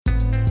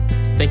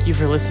Thank you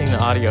for listening to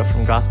audio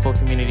from Gospel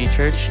Community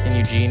Church in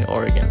Eugene,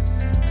 Oregon.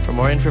 For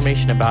more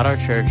information about our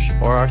church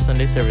or our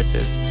Sunday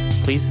services,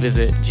 please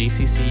visit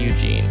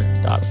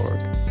gcceugene.org.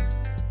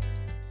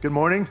 Good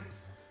morning.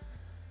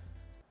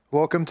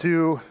 Welcome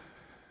to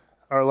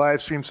our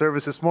live stream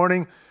service this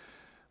morning.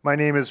 My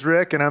name is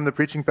Rick, and I'm the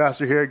preaching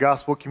pastor here at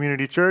Gospel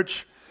Community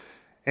Church.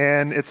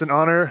 And it's an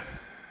honor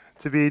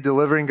to be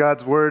delivering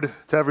God's word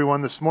to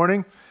everyone this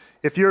morning.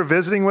 If you're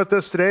visiting with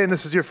us today and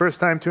this is your first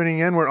time tuning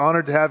in, we're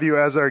honored to have you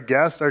as our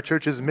guest. Our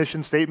church's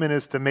mission statement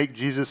is to make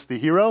Jesus the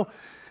hero.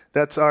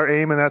 That's our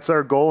aim and that's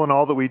our goal in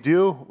all that we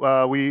do.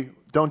 We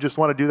don't just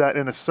want to do that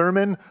in a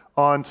sermon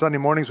on Sunday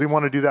mornings. We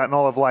want to do that in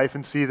all of life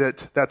and see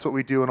that that's what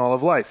we do in all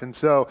of life. And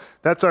so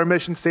that's our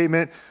mission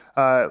statement.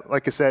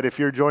 Like I said, if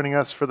you're joining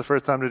us for the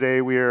first time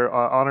today, we are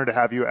honored to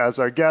have you as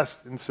our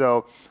guest. And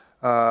so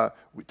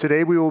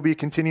today we will be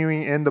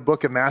continuing in the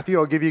book of Matthew.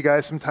 I'll give you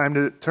guys some time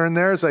to turn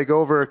there as I go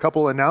over a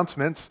couple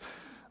announcements.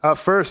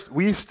 First,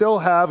 we still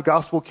have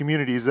gospel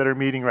communities that are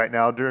meeting right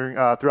now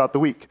throughout the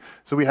week.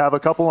 So we have a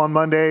couple on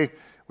Monday,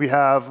 we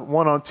have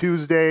one on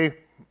Tuesday,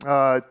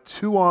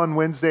 two on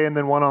Wednesday, and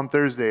then one on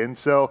Thursday. And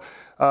so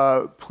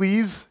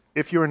please,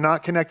 if you are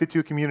not connected to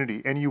a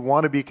community and you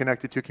want to be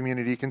connected to a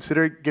community,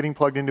 consider getting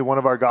plugged into one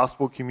of our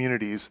gospel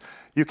communities.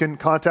 You can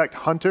contact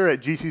Hunter at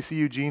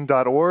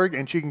gcceugene.org,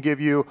 and she can give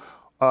you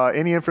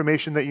any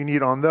information that you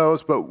need on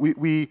those. But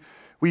we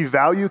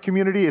value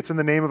community. It's in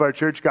the name of our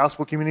church,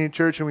 Gospel Community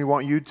Church, and we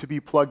want you to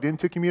be plugged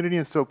into community.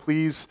 And so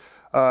please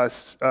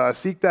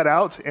seek that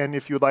out. And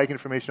if you would like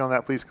information on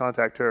that, please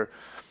contact her.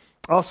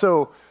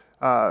 Also,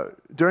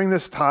 during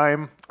this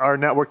time, our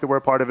network that we're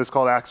a part of is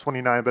called Acts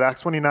 29, but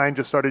Acts 29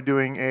 just started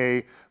doing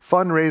a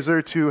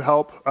fundraiser to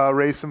help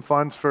raise some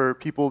funds for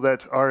people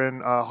that are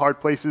in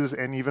hard places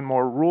and even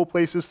more rural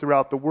places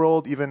throughout the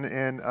world, even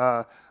in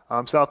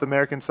South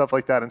America and stuff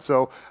like that. And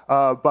so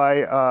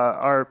by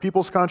our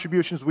people's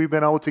contributions, we've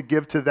been able to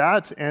give to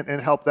that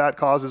and help that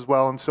cause as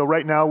well. And so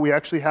right now, we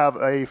actually have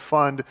a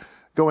fund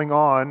going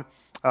on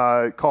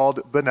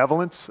called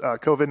Benevolence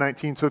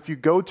COVID-19. So if you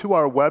go to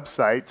our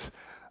website,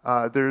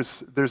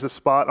 there's a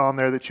spot on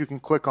there that you can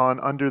click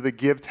on under the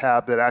Give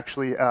tab that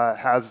actually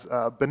has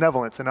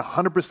benevolence, and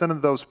 100%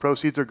 of those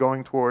proceeds are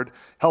going toward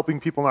helping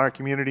people in our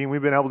community, and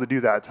we've been able to do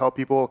that to help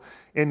people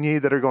in need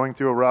that are going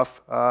through a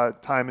rough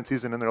time and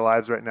season in their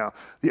lives right now.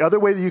 The other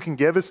way that you can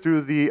give is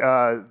through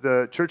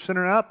the Church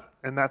Center app,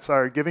 and that's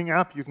our giving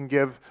app. You can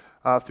give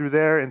through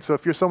there, and so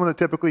if you're someone that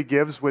typically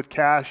gives with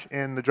cash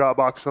in the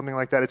Dropbox, something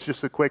like that, it's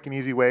just a quick and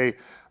easy way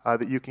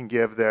that you can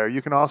give there.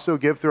 You can also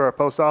give through our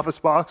post office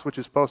box, which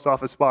is Post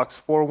Office Box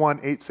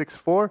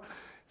 41864.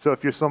 So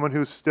if you're someone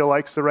who still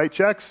likes to write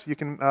checks, you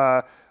can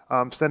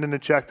send in a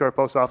check to our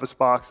post office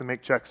box and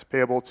make checks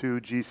payable to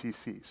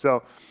GCC.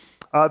 So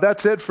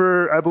that's it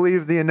for, I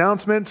believe, the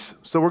announcements.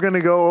 So we're going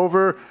to go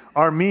over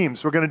our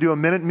memes. We're going to do a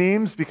minute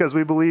memes because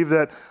we believe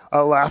that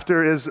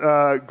laughter is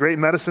great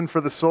medicine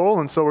for the soul.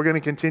 And so we're going to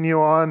continue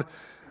on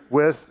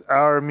with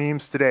our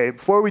memes today.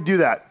 Before we do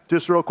that,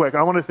 just real quick,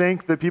 I want to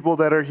thank the people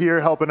that are here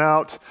helping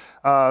out,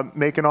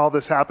 making all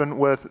this happen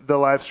with the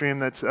live stream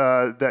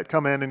that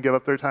come in and give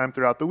up their time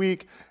throughout the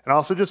week. And I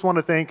also just want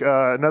to thank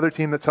another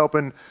team that's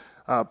helping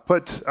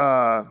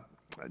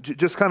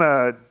just kind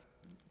of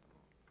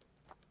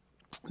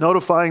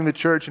notifying the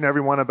church and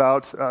everyone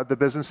about the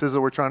businesses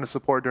that we're trying to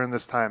support during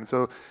this time.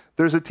 So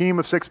there's a team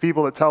of 6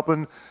 people that's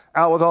helping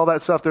out with all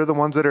that stuff. They're the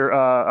ones that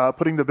are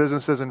putting the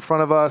businesses in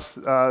front of us.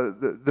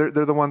 They're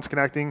the ones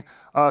connecting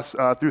us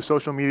through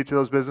social media to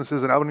those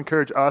businesses. And I would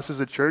encourage us as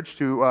a church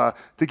to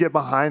get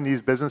behind these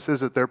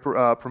businesses that they're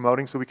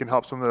promoting so we can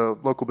help some of the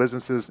local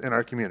businesses in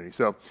our community.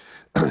 So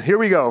here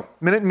we go.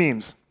 Minute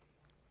memes.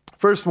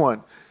 First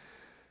one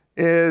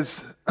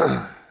is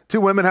 2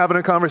 women having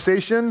a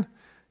conversation.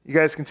 You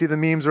guys can see the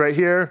memes right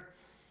here.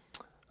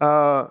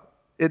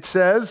 It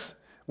says,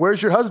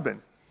 "Where's your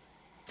husband?"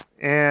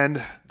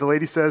 And the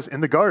lady says, "In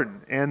the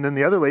garden." And then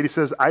the other lady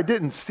says, "I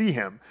didn't see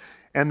him."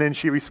 And then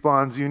she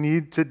responds, "You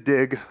need to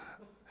dig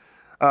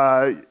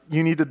a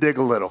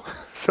little."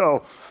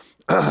 So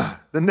the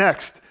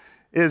next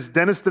is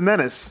Dennis the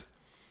Menace.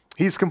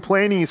 He's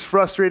complaining, he's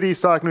frustrated, he's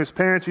talking to his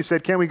parents. He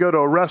said, "Can't we go to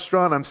a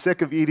restaurant? I'm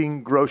sick of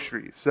eating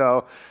groceries."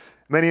 So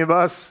many of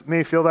us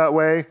may feel that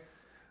way.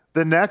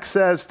 The next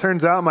says,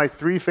 "Turns out my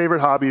 3 favorite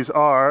hobbies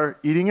are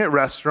eating at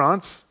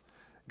restaurants,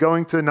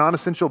 going to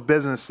non-essential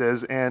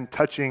businesses, and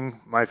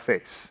touching my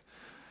face."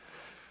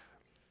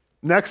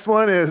 Next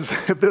one is,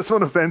 if this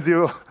one offends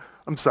you,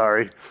 I'm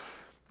sorry.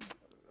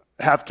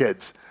 Have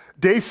kids.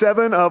 Day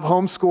 7 of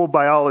homeschool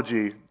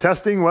biology,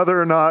 testing whether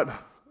or not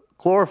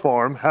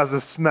chloroform has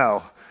a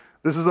smell.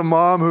 This is a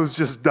mom who's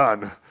just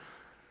done.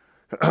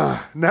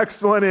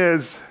 Next one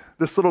is,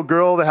 this little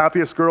girl, the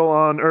happiest girl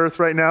on earth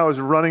right now, is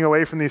running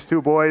away from these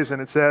 2 boys,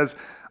 and it says,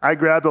 "I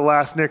grabbed the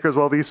last Snickers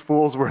while these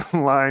fools were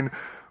in line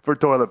for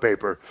toilet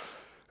paper."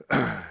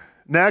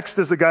 Next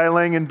is the guy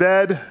laying in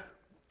bed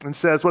and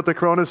says what the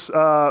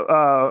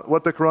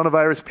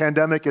coronavirus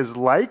pandemic is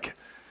like.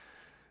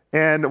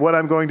 and what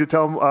I'm going to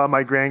tell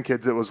my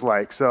grandkids it was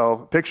like.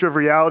 So picture of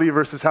reality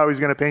versus how he's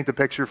going to paint the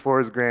picture for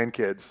his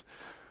grandkids.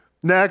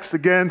 Next,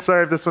 again,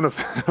 sorry if this one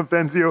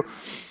offends you,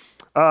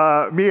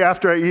 me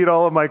after I eat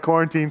all of my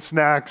quarantine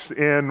snacks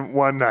in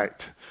one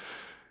night.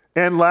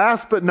 And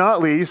last but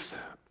not least,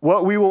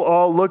 what we will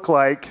all look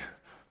like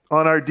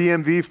on our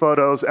DMV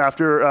photos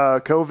after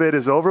COVID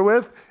is over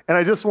with. And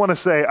I just want to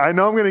say, I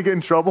know I'm going to get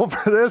in trouble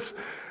for this.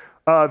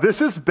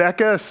 This is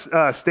Becca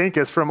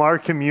Stankus from our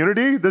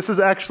community. This is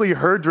actually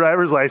her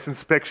driver's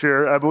license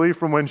picture, I believe,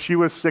 from when she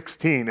was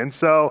 16. And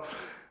so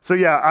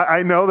yeah,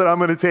 I know that I'm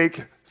going to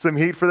take some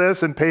heat for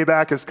this, and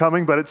payback is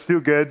coming, but it's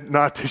too good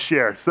not to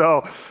share.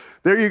 So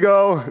there you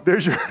go.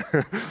 There's your...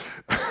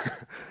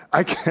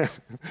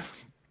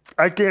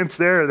 I can't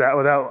stare at that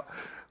without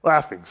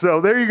laughing.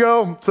 So there you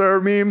go. So our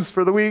memes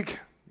for the week.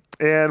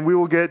 And we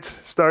will get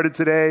started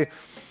today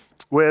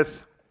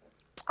with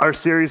our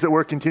series that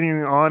we're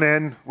continuing on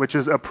in, which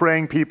is A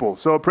Praying People.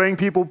 So A Praying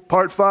People,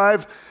 part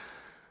 5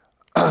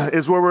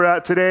 is where we're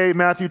at today.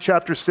 Matthew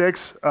chapter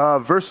 6,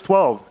 verse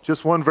 12.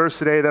 Just one verse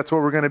today. That's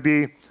where we're going to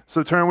be.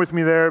 So turn with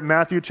me there.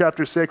 Matthew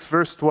chapter 6,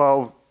 verse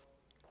 12.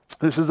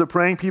 This is A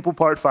Praying People,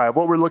 part 5.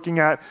 What we're looking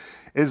at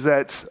is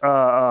that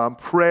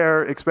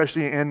prayer,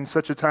 especially in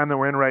such a time that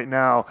we're in right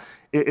now,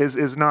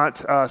 is not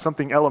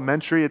something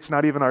elementary. It's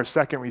not even our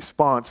second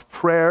response.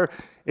 Prayer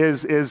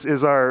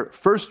is our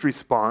first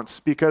response,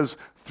 because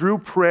through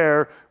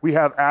prayer we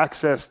have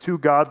access to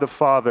God the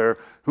Father,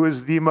 who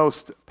is the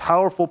most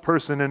powerful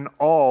person in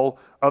all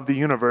of the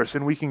universe,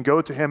 and we can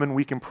go to him and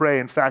we can pray.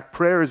 In fact,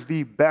 prayer is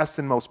the best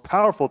and most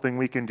powerful thing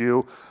we can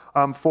do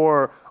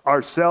for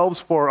ourselves,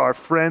 for our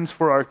friends,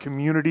 for our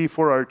community,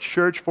 for our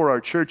church, for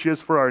our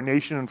churches, for our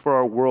nation, and for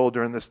our world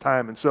during this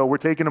time. And so we're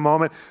taking a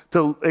moment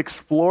to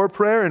explore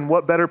prayer, and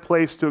what better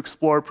place to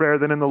explore prayer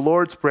than in the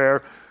Lord's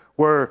Prayer,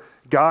 where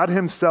God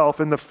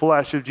himself in the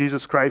flesh of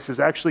Jesus Christ has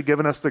actually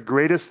given us the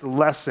greatest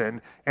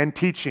lesson and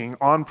teaching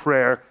on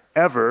prayer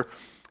ever.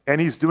 And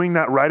he's doing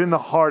that right in the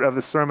heart of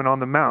the Sermon on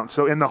the Mount.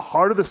 So in the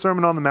heart of the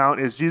Sermon on the Mount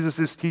is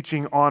Jesus'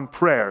 teaching on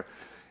prayer.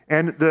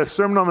 And the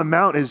Sermon on the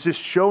Mount is just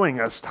showing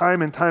us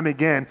time and time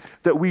again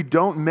that we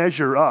don't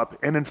measure up.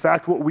 And in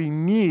fact, what we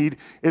need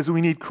is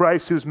we need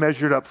Christ who's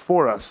measured up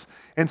for us.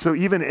 And so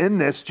even in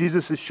this,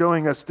 Jesus is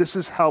showing us this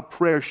is how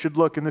prayer should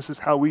look, and this is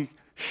how we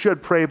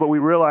should pray. But we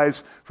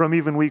realize from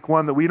even week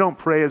 1 that we don't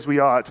pray as we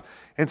ought.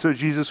 And so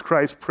Jesus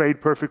Christ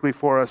prayed perfectly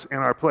for us in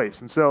our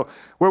place. And so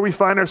where we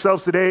find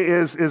ourselves today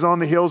is on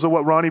the heels of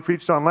what Ronnie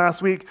preached on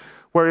last week,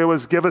 where it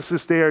was, give us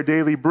this day our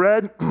daily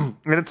bread. And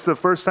it's the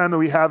first time that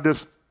we have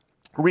this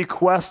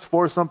request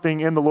for something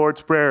in the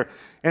Lord's Prayer.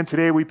 And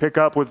today we pick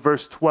up with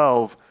verse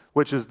 12,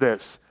 which is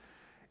this: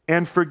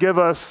 and forgive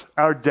us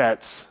our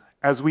debts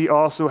as we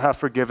also have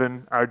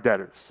forgiven our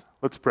debtors.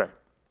 Let's pray.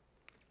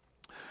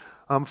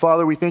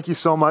 Father, we thank you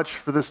so much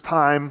for this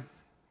time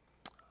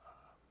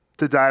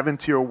to dive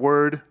into your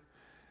word.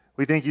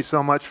 We thank you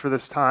so much for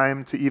this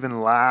time to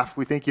even laugh.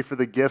 We thank you for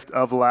the gift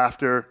of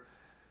laughter.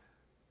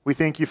 We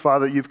thank you,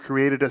 Father, that you've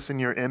created us in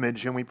your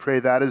image, and we pray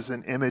that is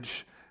an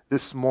image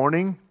this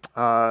morning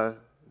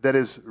that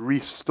is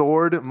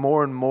restored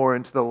more and more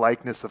into the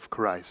likeness of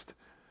Christ.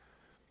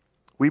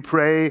 We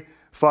pray,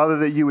 Father,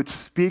 that you would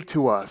speak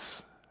to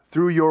us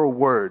through your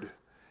word.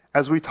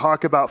 As we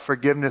talk about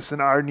forgiveness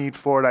and our need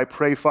for it, I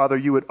pray, Father,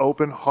 you would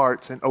open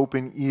hearts and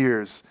open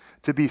ears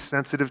to be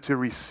sensitive to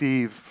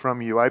receive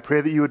from you. I pray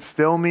that you would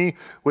fill me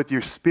with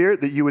your spirit,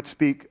 that you would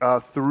speak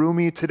through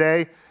me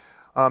today,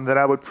 that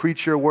I would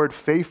preach your word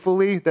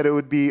faithfully, that it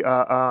would be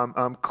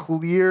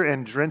clear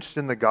and drenched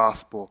in the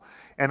gospel.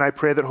 And I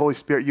pray that, Holy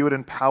Spirit, you would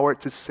empower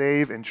it to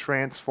save and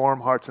transform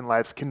hearts and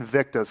lives.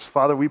 Convict us.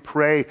 Father, we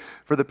pray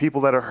for the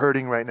people that are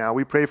hurting right now.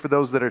 We pray for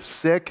those that are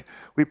sick.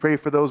 We pray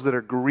for those that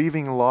are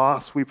grieving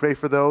loss. We pray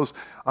for those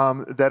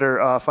that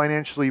are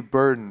financially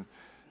burdened.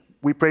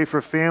 We pray for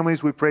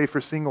families. We pray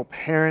for single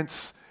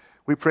parents.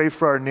 We pray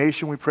for our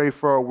nation. We pray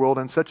for our world.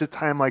 In such a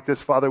time like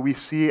this, Father, we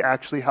see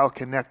actually how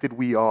connected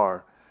we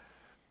are.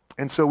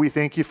 And so we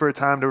thank you for a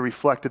time to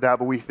reflect to that,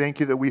 but we thank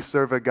you that we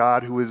serve a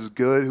God who is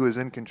good, who is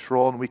in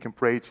control, and we can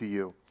pray to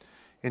you.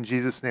 In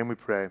Jesus' name we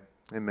pray.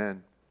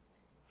 Amen.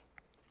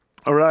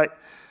 All right.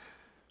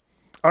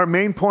 Our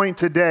main point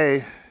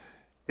today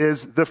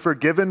is the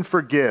forgiven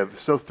forgive.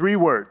 So 3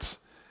 words.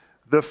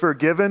 The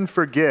forgiven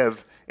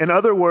forgive. In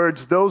other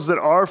words, those that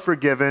are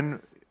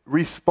forgiven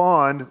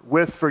respond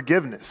with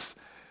forgiveness.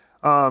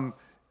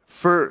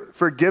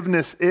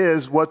 Forgiveness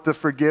is what the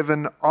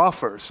forgiven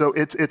offer. So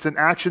it's an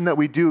action that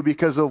we do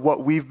because of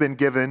what we've been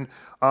given,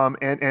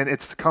 and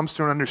it comes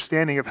to an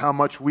understanding of how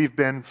much we've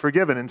been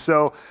forgiven. And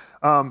so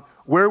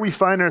where we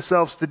find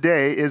ourselves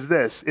today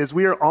is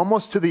we are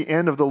almost to the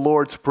end of the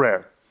Lord's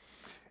Prayer,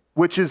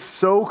 which is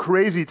so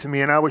crazy to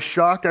me. And I was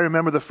shocked. I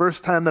remember the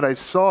first time that I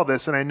saw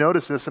this and I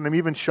noticed this, and I'm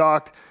even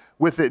shocked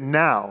with it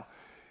now,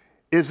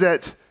 is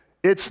that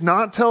it's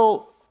not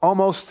till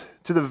almost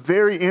to the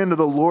very end of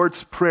the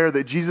Lord's Prayer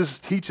that Jesus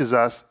teaches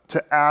us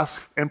to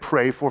ask and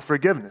pray for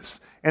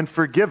forgiveness and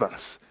forgive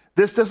us.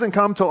 This doesn't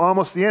come till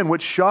almost the end,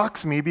 which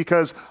shocks me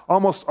because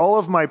almost all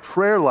of my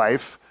prayer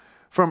life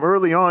from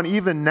early on,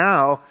 even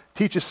now,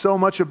 teaches so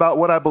much about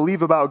what I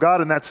believe about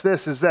God, and that's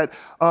this, is that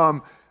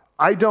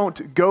I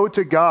don't go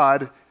to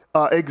God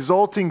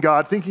exalting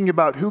God, thinking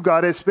about who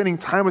God is, spending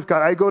time with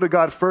God. I go to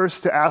God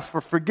first to ask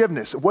for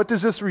forgiveness. What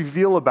does this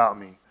reveal about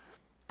me?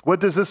 What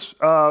does this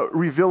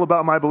reveal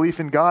about my belief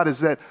in God is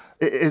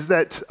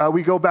that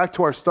we go back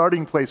to our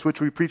starting place, which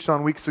we preached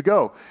on weeks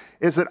ago,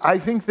 is that I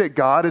think that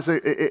God is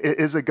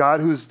a God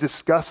who's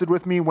disgusted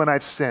with me when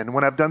I've sinned,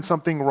 when I've done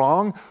something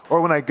wrong,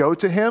 or when I go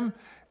to him,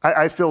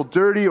 I feel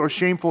dirty or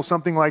shameful,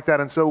 something like that.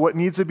 And so what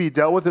needs to be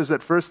dealt with is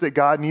at first that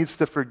God needs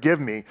to forgive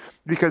me,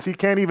 because he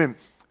can't even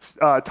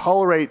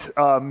tolerate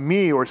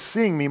me or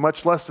seeing me,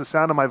 much less the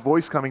sound of my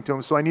voice coming to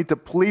him. So I need to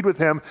plead with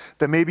him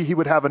that maybe he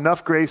would have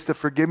enough grace to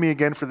forgive me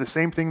again for the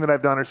same thing that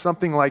I've done or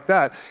something like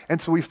that. And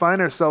so we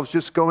find ourselves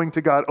just going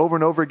to God over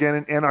and over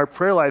again, and our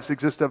prayer lives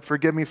exist of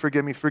forgive me,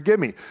 forgive me, forgive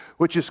me,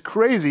 which is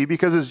crazy,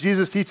 because as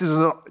Jesus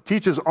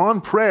teaches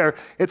on prayer,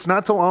 it's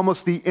not till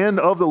almost the end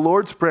of the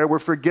Lord's Prayer where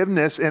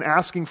forgiveness and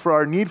asking for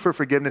our need for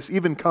forgiveness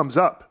even comes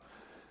up.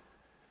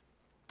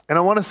 And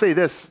I want to say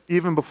this,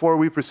 even before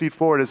we proceed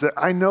forward, is that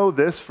I know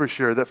this for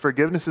sure, that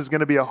forgiveness is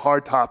going to be a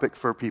hard topic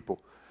for people.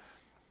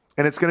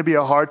 And it's going to be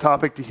a hard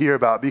topic to hear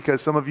about,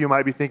 because some of you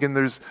might be thinking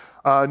there's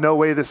no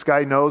way this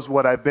guy knows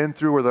what I've been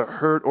through, or the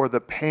hurt or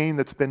the pain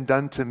that's been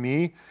done to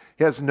me.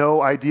 He has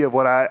no idea of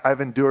what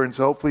I've endured, and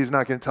so hopefully he's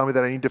not going to tell me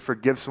that I need to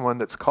forgive someone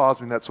that's caused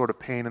me that sort of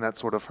pain and that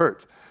sort of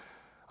hurt.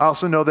 I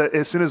also know that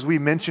as soon as we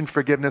mention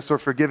forgiveness or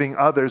forgiving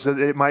others,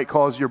 it might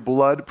cause your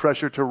blood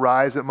pressure to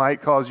rise. It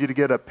might cause you to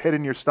get a pit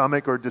in your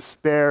stomach or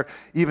despair,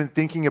 even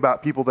thinking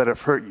about people that have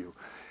hurt you.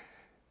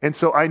 And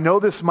so I know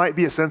this might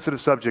be a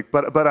sensitive subject,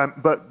 but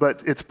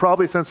it's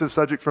probably a sensitive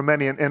subject for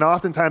many. And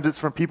oftentimes it's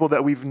from people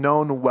that we've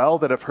known well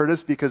that have hurt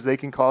us, because they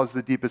can cause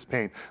the deepest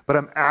pain. But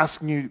I'm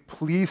asking you,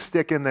 please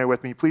stick in there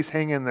with me. Please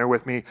hang in there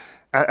with me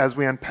as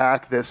we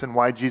unpack this and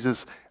why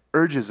Jesus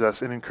urges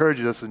us and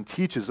encourages us and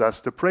teaches us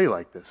to pray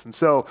like this. And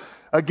so,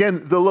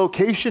 again, the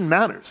location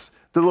matters.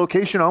 The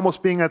location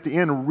almost being at the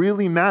end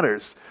really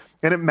matters.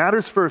 And it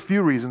matters for a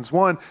few reasons.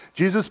 One,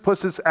 Jesus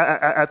puts us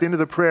at the end of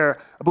the prayer.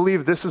 I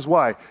believe this is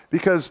why.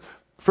 Because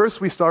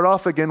first we start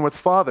off again with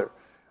Father.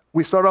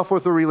 We start off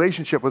with a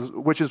relationship,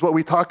 which is what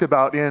we talked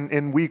about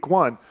in week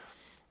 1,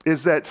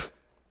 is that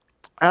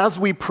as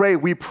we pray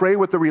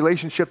with the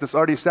relationship that's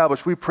already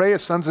established. We pray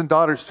as sons and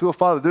daughters to a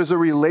Father. There's a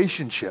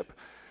relationship.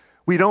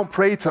 We don't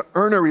pray to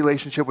earn a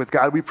relationship with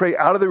God. We pray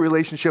out of the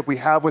relationship we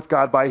have with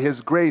God by his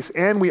grace.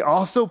 And we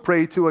also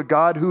pray to a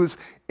God who's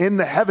in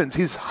the heavens.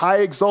 He's high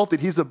exalted.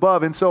 He's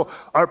above. And so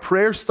our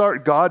prayers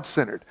start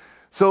God-centered.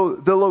 So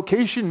the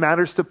location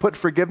matters to put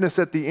forgiveness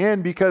at the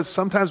end, because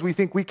sometimes we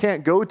think we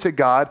can't go to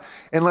God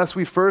unless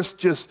we first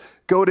just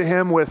go to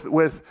him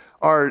with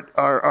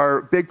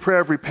our big prayer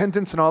of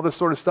repentance and all this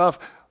sort of stuff.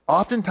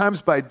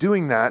 Oftentimes by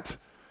doing that,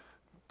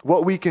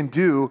 what we can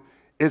do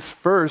is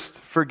first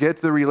forget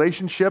the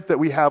relationship that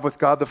we have with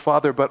God the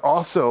Father, but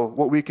also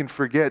what we can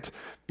forget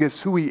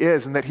is who he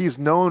is, and that he's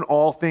known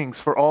all things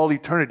for all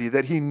eternity,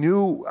 that he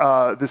knew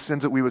the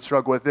sins that we would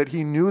struggle with, that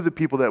he knew the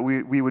people that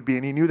we would be,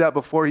 and he knew that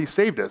before he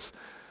saved us.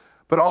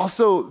 But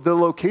also the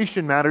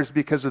location matters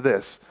because of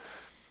this.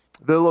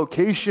 The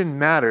location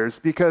matters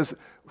because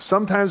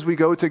sometimes we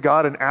go to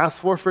God and ask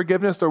for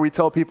forgiveness, or we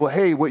tell people,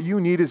 hey, what you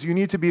need is you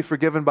need to be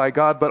forgiven by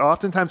God. But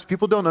oftentimes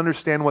people don't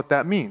understand what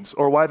that means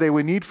or why they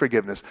would need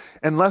forgiveness.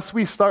 Unless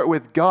we start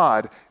with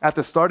God at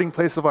the starting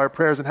place of our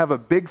prayers and have a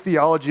big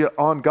theology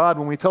on God,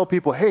 when we tell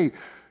people, hey,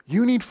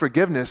 you need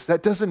forgiveness,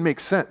 that doesn't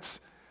make sense.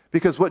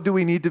 Because what do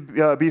we need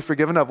to be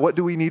forgiven of? What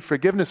do we need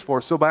forgiveness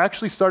for? So by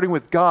actually starting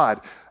with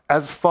God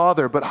as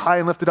Father, but high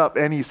and lifted up,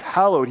 and he's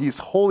hallowed, he's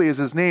holy is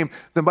his name,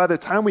 then by the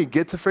time we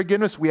get to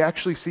forgiveness, we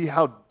actually see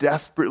how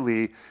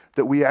desperately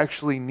that we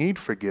actually need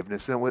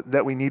forgiveness, and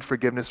that we need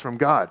forgiveness from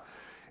God.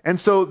 And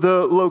so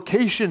the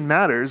location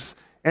matters,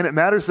 and it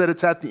matters that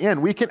it's at the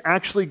end. We can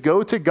actually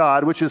go to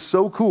God, which is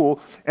so cool,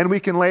 and we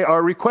can lay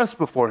our requests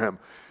before him.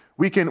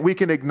 We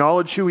can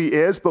acknowledge who he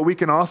is, but we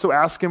can also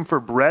ask him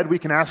for bread. We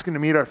can ask him to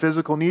meet our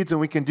physical needs,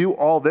 and we can do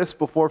all this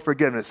before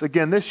forgiveness.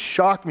 Again, this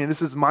shocked me.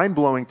 This is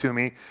mind-blowing to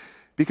me,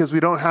 because we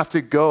don't have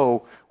to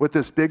go with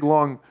this big,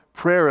 long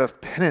prayer of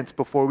penance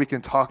before we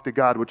can talk to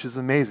God, which is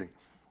amazing.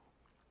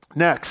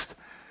 Next,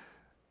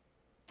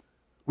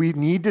 we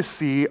need to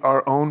see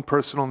our own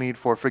personal need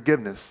for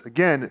forgiveness.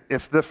 Again,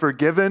 if the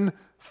forgiven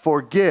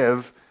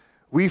forgive,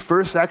 we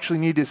first actually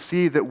need to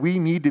see that we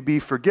need to be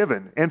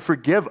forgiven and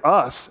forgive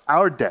us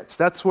our debts.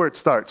 That's where it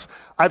starts.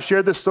 I've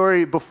shared this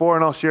story before,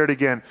 and I'll share it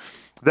again.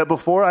 That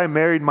before I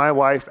married my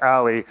wife,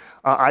 Allie,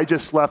 I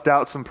just left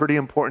out some pretty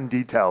important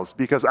details,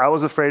 because I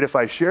was afraid if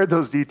I shared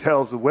those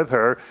details with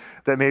her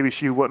that maybe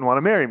she wouldn't want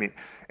to marry me.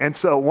 And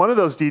so one of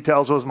those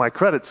details was my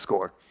credit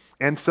score.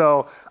 And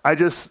so I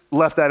just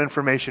left that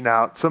information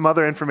out. Some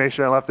other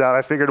information I left out.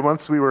 I figured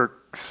once we were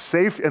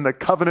safe in the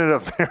covenant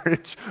of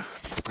marriage,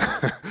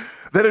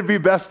 that it'd be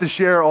best to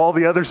share all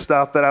the other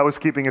stuff that I was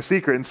keeping a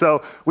secret. And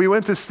so we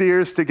went to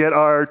Sears to get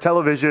our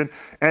television,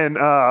 and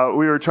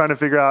we were trying to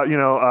figure out,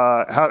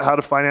 how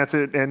to finance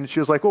it. And she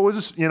was like, well, we'll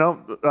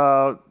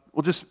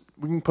just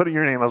we can put in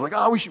your name. I was like,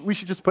 oh, we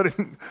should just put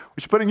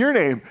in your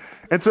name.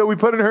 And so we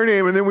put in her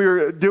name, and then we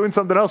were doing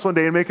something else one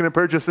day and making a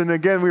purchase, and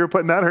again, we were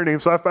putting that in her name.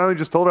 So I finally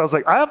just told her, I was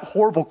like, I have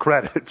horrible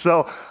credit.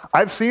 So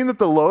I've seen that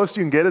the lowest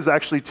you can get is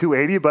actually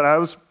 280, but I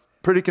was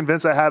pretty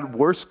convinced I had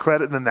worse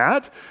credit than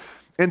that.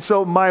 And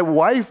so my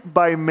wife,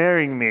 by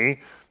marrying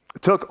me,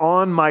 took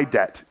on my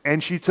debt,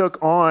 and she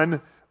took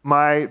on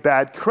my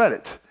bad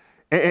credit.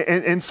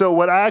 And so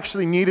what I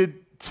actually needed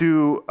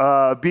to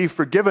be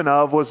forgiven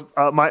of was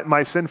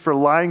my sin for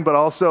lying, but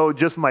also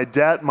just my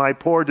debt, my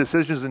poor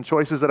decisions and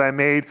choices that I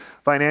made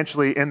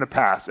financially in the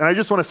past. And I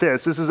just want to say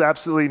this is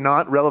absolutely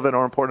not relevant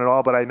or important at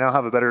all, but I now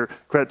have a better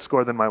credit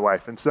score than my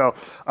wife. And so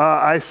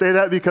I say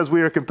that because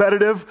we are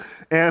competitive,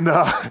 and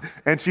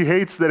she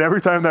hates that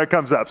every time that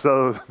comes up.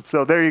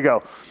 So there you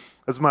go.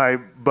 That's my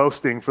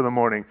boasting for the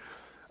morning.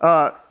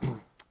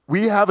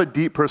 We have a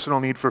deep personal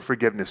need for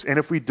forgiveness. And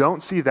if we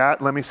don't see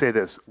that, let me say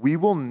this, we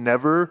will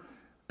never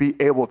be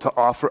able to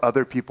offer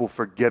other people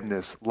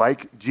forgiveness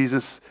like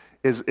Jesus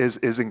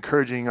is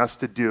encouraging us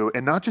to do,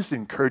 and not just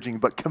encouraging,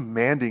 but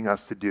commanding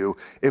us to do,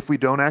 if we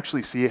don't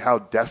actually see how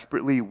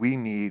desperately we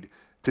need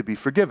to be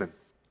forgiven.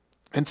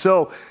 And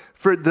so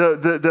for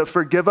the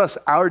forgive us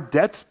our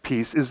debts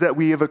piece is that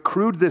we have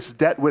accrued this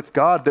debt with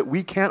God that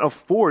we can't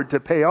afford to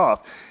pay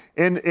off.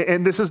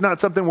 And this is not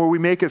something where we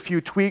make a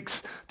few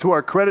tweaks to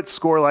our credit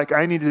score like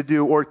I need to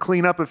do, or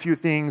clean up a few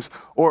things,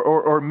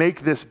 or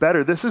make this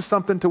better. This is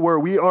something to where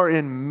we are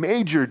in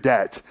major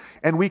debt,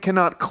 and we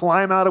cannot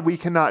climb out of, we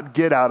cannot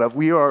get out of.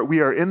 We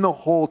are in the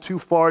hole too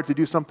far to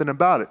do something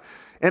about it.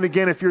 And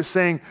again, if you're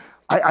saying,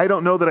 I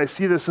don't know that I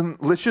see this, and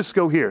let's just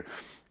go here,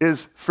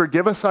 is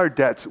forgive us our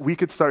debts. We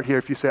could start here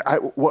if you say,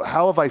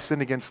 how have I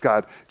sinned against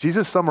God?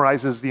 Jesus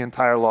summarizes the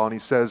entire law, and he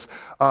says,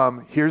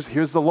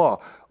 here's the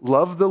law.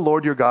 Love the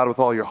Lord your God with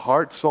all your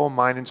heart, soul,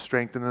 mind, and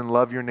strength, and then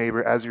love your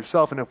neighbor as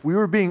yourself. And if we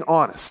were being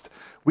honest,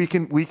 we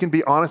can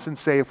be honest and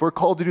say, if we're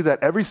called to do that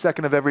every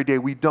second of every day,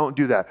 we don't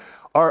do that.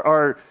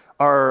 Our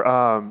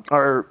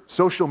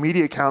social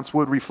media accounts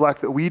would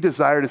reflect that we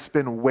desire to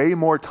spend way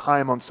more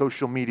time on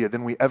social media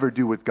than we ever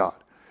do with God.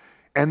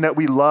 And that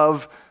we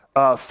love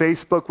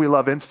Facebook, we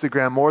love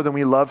Instagram more than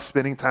we love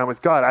spending time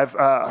with God. I've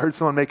heard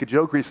someone make a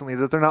joke recently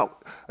that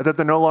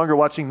they're no longer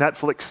watching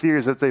Netflix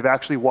series, that they've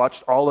actually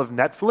watched all of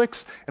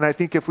Netflix. And I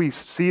think if we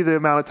see the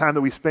amount of time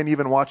that we spend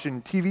even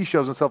watching TV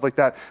shows and stuff like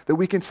that, that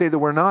we can say that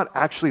we're not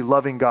actually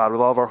loving God with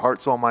all of our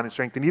heart, soul, mind, and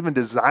strength, and even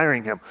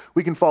desiring him.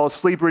 We can fall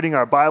asleep reading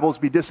our Bibles,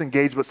 be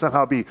disengaged, but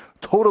somehow be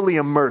totally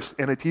immersed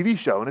in a TV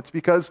show. And it's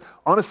because,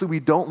 honestly,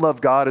 we don't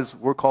love God as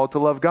we're called to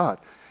love God.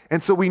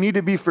 And so we need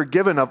to be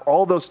forgiven of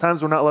all those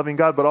times we're not loving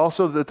God, but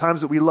also the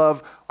times that we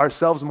love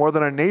ourselves more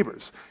than our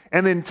neighbors.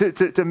 And then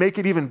to make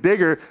it even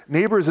bigger,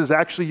 neighbors is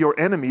actually your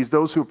enemies,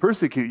 those who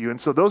persecute you. And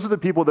so those are the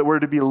people that we're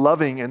to be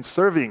loving and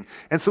serving.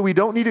 And so we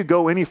don't need to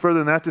go any further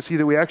than that to see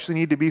that we actually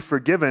need to be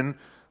forgiven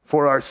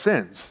for our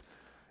sins.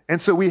 And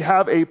so we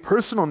have a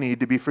personal need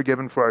to be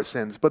forgiven for our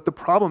sins. But the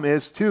problem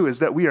is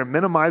that we are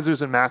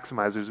minimizers and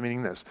maximizers,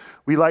 meaning this.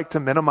 We like to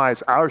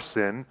minimize our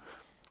sin,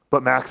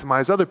 but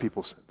maximize other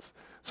people's sins.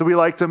 So we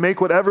like to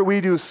make whatever we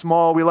do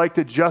small, we like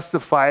to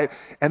justify it,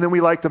 and then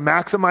we like to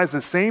maximize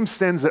the same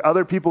sins that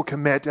other people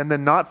commit and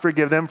then not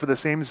forgive them for the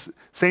same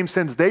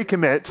sins they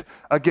commit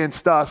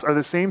against us, are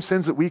the same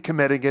sins that we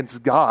commit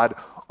against God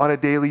on a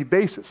daily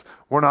basis.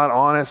 We're not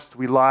honest,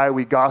 we lie,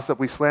 we gossip,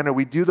 we slander,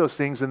 we do those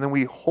things, and then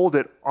we hold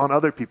it on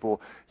other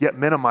people, yet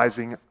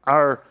minimizing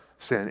our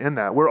sin in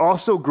that. We're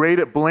also great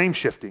at blame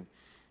shifting.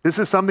 This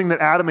is something that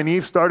Adam and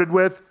Eve started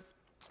with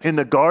in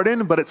the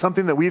garden, but it's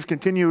something that we've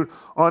continued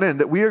on in,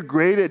 that we are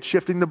great at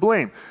shifting the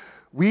blame.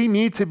 We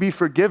need to be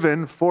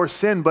forgiven for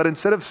sin, but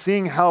instead of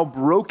seeing how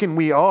broken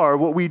we are,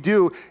 what we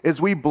do is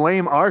we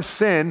blame our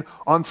sin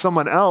on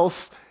someone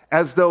else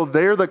as though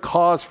they're the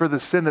cause for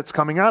the sin that's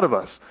coming out of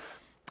us.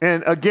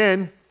 And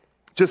again,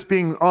 just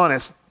being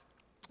honest,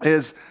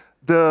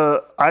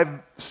 I've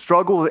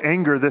struggled with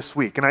anger this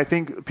week, and I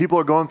think people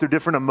are going through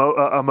different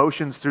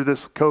emotions through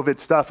this COVID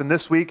stuff, and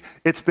this week,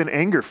 it's been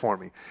anger for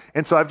me.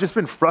 And so I've just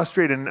been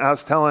frustrated, and I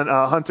was telling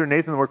Hunter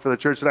Nathan, who worked for the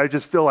church, that I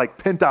just feel like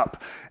pent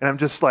up, and I'm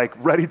just like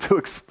ready to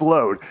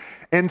explode.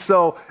 And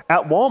so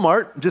at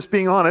Walmart, just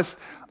being honest,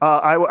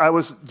 I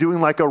was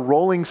doing like a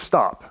rolling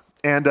stop,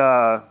 and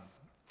the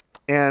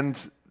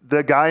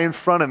guy in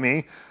front of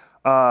me,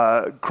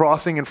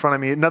 crossing in front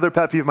of me. Another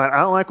pet peeve of mine, I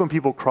don't like when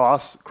people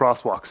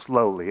crosswalk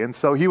slowly. And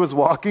so he was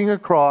walking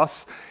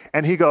across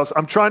and he goes,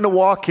 I'm trying to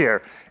walk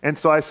here. And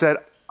so I said,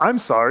 I'm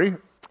sorry.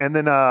 And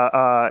then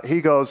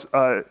he goes,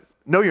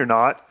 no, you're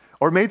not.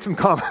 Or made some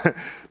comment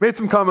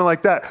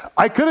like that.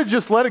 I could have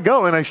just let it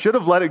go, and I should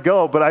have let it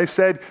go, but I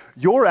said,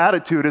 your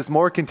attitude is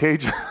more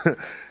contagious.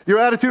 Your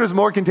attitude is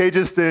more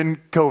contagious than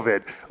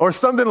COVID, or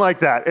something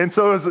like that. And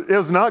so it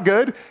was not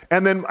good.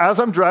 And then as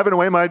I'm driving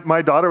away,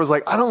 my daughter was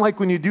like, I don't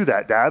like when you do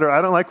that, Dad, or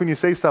I don't like when you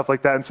say stuff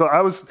like that. And so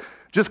I was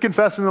Just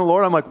confessing to the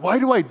Lord, I'm like, why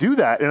do I do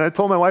that? And I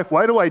told my wife,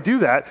 why do I do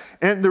that?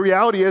 And the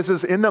reality is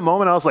in that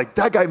moment, I was like,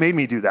 that guy made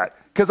me do that.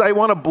 Because I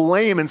want to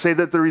blame and say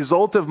that the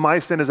result of my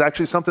sin is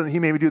actually something that he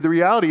made me do. The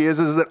reality is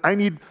that I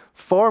need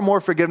far more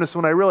forgiveness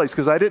when I realized,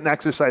 because I didn't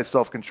exercise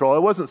self-control. I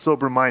wasn't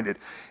sober-minded.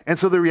 And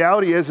so the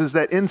reality is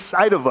that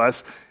inside of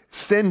us,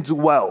 sin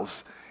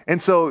dwells.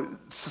 And so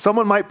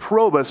someone might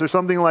probe us or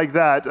something like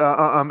that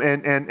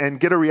and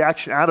get a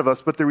reaction out of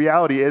us. But the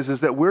reality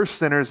is that we're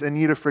sinners in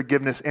need of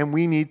forgiveness, and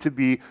we need to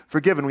be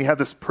forgiven. We have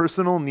this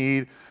personal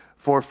need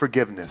for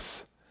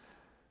forgiveness.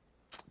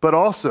 But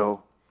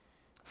also,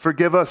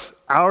 forgive us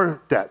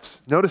our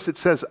debts. Notice it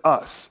says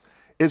us,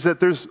 is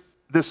that there's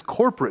this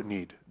corporate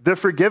need. The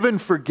forgiven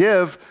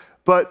forgive,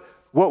 but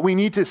what we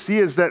need to see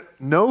is that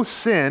no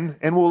sin,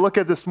 and we'll look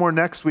at this more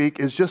next week,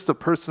 is just a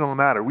personal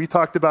matter. We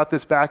talked about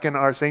this back in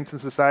our Saints in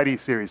Society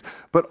series,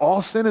 but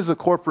all sin is a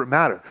corporate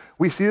matter.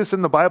 We see this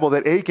in the Bible,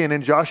 that Achan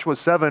in Joshua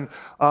 7,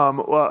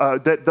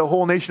 that the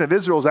whole nation of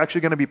Israel is actually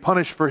going to be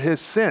punished for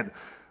his sin.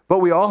 But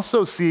we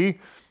also see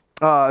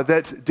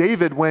that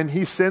David, when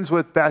he sins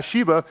with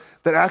Bathsheba,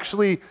 that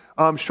actually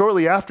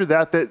shortly after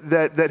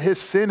that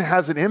his sin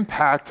has an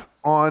impact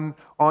on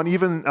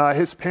even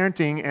his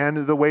parenting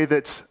and the way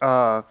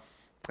that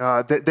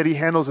he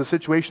handles a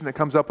situation that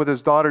comes up with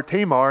his daughter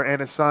Tamar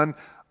and his son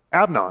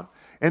Amnon.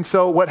 And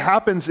so what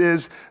happens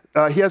is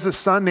he has a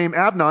son named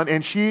Amnon,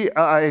 and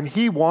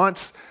he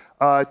wants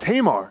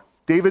Tamar,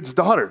 David's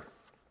daughter.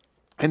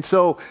 And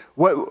so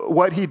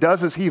what he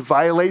does is he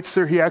violates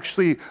her. He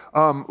actually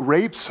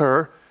rapes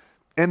her.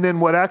 And then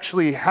what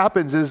actually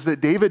happens is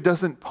that David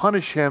doesn't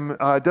punish him,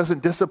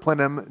 doesn't discipline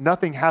him.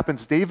 Nothing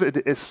happens.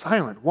 David is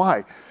silent.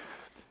 Why?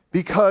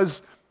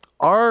 Because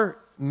our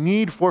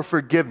need for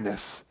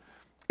forgiveness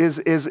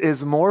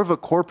is more of a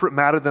corporate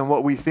matter than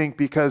what we think,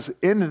 because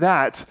in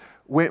that,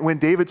 when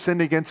David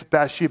sinned against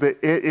Bathsheba,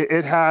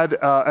 it had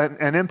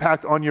an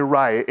impact on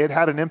Uriah. It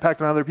had an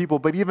impact on other people.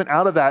 But even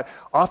out of that,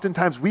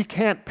 oftentimes we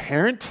can't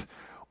parent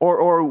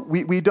or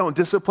we don't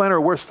discipline, or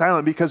we're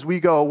silent because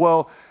we go,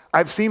 well,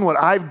 I've seen what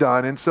I've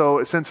done, and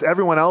so since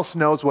everyone else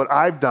knows what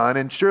I've done,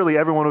 and surely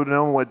everyone would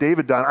know what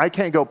David done, I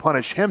can't go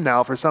punish him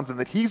now for something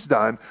that he's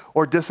done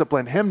or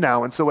discipline him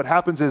now. And so what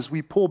happens is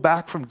we pull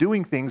back from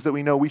doing things that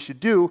we know we should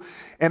do,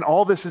 and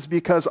all this is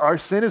because our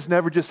sin is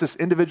never just this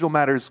individual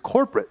matter, it's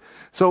corporate.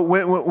 So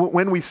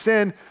when we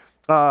sin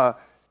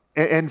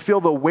and feel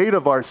the weight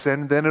of our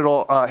sin, then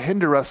it'll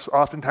hinder us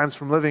oftentimes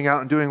from living out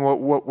and doing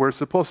what we're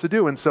supposed to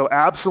do. And so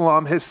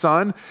Absalom, his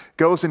son,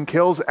 goes and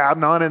kills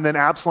Amnon, and then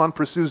Absalom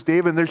pursues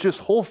David, and there's this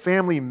whole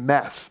family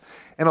mess.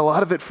 And a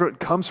lot of it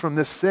comes from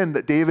this sin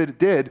that David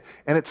did,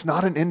 and it's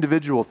not an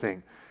individual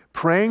thing.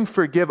 Praying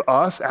forgive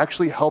us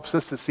actually helps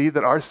us to see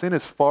that our sin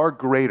is far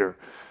greater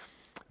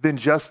than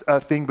just a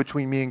thing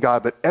between me and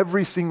God. But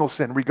every single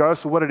sin,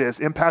 regardless of what it is,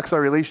 impacts our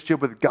relationship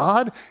with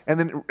God and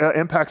then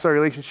impacts our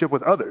relationship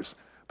with others.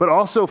 But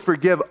also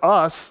forgive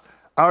us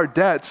our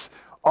debts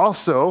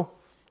also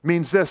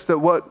means this, that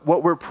what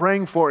we're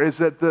praying for is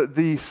that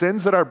the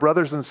sins that our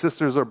brothers and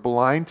sisters are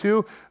blind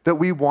to, that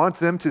we want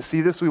them to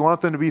see this. We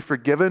want them to be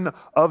forgiven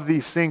of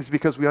these things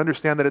because we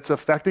understand that it's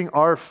affecting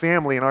our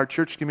family and our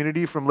church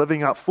community from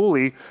living out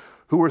fully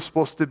who we're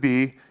supposed to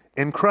be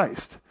in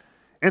Christ.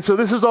 And so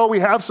this is all we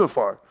have so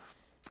far.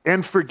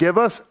 And forgive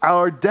us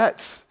our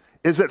debts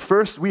is that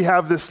first we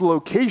have this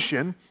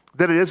location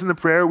that it is in the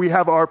prayer. We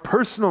have our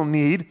personal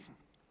need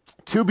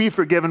to be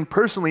forgiven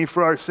personally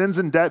for our sins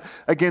and debt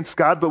against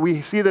God, but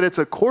we see that it's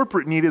a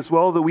corporate need as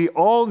well, that we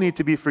all need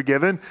to be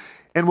forgiven.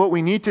 And what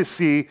we need to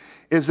see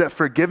is that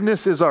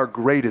forgiveness is our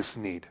greatest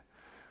need.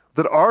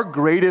 That our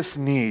greatest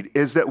need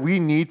is that we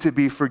need to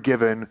be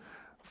forgiven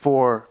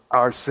for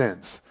our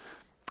sins.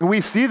 And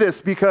we see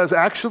this because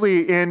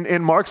actually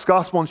in Mark's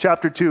gospel in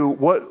chapter 2,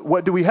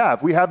 what do we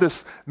have? We have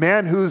this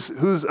man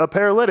who's a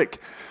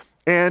paralytic.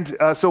 And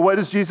so what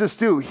does Jesus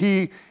do?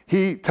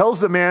 He tells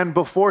the man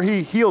before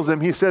he heals him,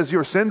 he says,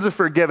 your sins are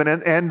forgiven.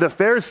 And the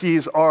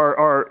Pharisees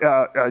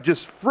are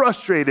just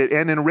frustrated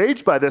and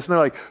enraged by this. And they're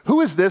like,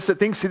 who is this that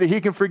thinks that he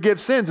can forgive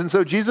sins? And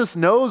so Jesus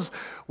knows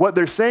what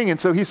they're saying. And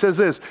so he says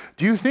this,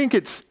 do you think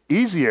it's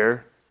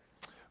easier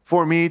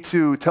for me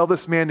to tell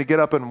this man to get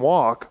up and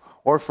walk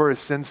or for his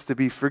sins to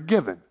be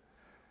forgiven?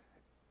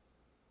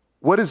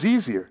 What is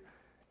easier?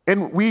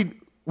 And we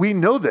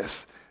know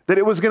this, that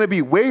it was going to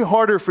be way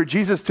harder for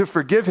Jesus to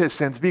forgive his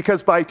sins,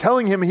 because by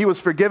telling him he was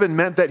forgiven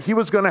meant that he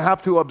was going to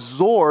have to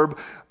absorb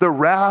the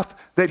wrath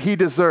that he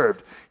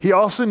deserved. He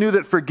also knew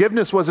that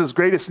forgiveness was his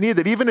greatest need,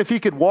 that even if he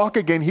could walk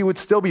again, he would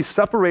still be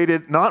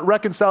separated, not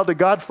reconciled to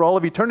God for all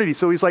of eternity.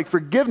 So he's like,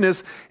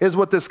 forgiveness is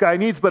what this guy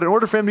needs, but in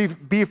order for him to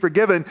be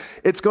forgiven,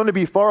 it's going to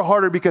be far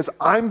harder because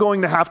I'm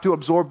going to have to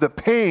absorb the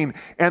pain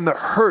and the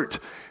hurt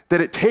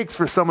that it takes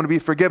for someone to be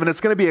forgiven.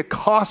 It's going to be a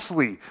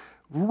costly,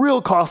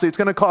 real costly. It's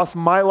going to cost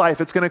my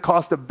life. It's going to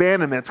cost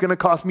abandonment. It's going to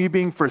cost me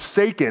being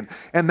forsaken.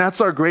 And that's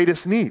our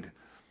greatest need.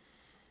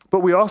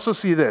 But we also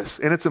see this,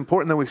 and it's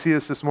important that we see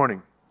this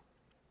morning,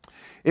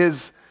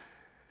 is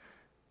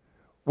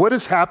what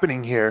is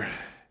happening here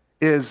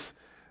is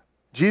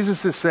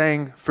Jesus is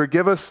saying,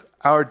 forgive us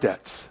our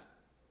debts.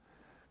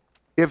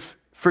 if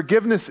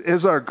forgiveness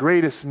is our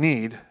greatest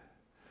need,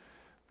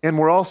 and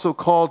we're also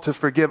called to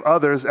forgive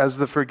others as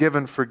the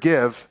forgiven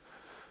forgive,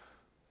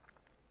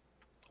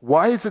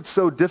 why is it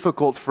so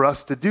difficult for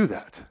us to do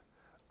that?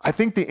 I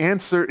think the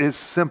answer is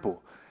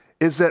simple,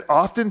 is that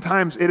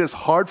oftentimes it is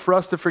hard for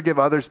us to forgive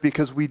others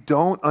because we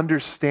don't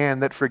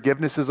understand that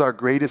forgiveness is our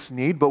greatest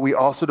need, but we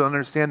also don't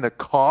understand the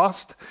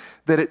cost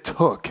that it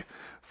took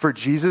for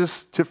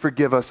Jesus to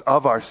forgive us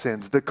of our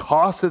sins, the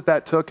cost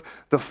that took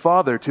the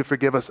Father to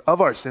forgive us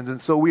of our sins, and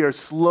so we are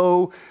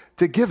slow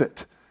to give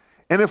it.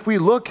 And if we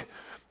look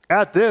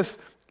at this,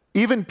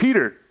 even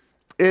Peter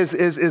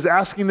is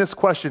asking this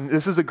question.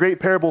 This is a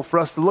great parable for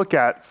us to look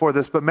at for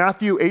this, but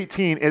Matthew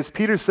 18, as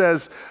Peter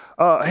says,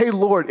 hey,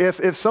 Lord,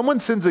 if someone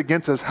sins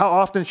against us, how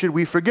often should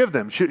we forgive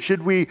them?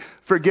 Should we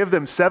forgive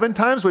them 7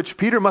 times? Which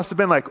Peter must have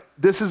been like,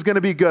 this is going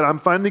to be good. I'm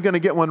finally going to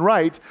get one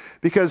right.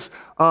 Because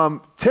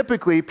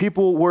typically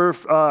people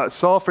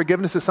saw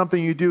forgiveness as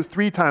something you do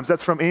 3 times.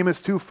 That's from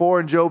Amos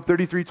 2:4 and Job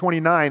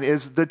 33:29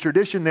 is the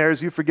tradition there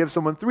is you forgive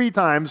someone 3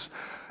 times.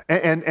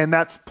 And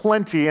that's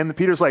plenty. And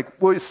Peter's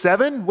like, well,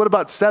 7? What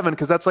about 7?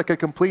 Because that's like a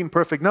complete and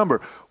perfect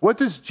number. What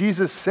does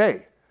Jesus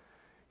say?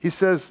 He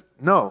says,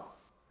 no,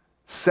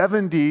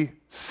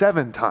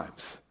 77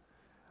 times.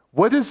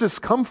 What does this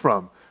come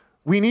from?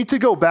 We need to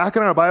go back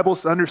in our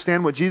Bibles to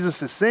understand what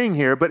Jesus is saying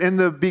here. But in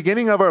the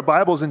beginning of our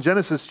Bibles in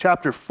Genesis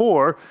chapter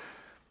 4,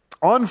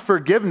 on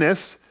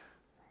forgiveness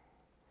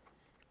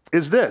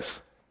is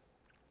this,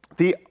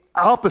 the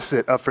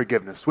opposite of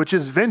forgiveness, which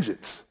is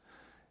vengeance.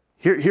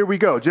 Here we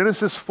go.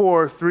 Genesis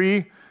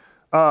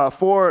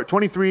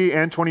 4:23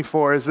 and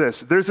 24 is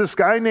this. There's this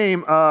guy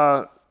named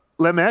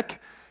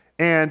Lamech,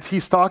 and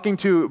he's talking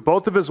to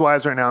both of his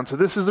wives right now. And so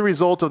this is the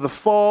result of the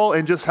fall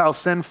and just how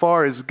sin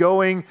far is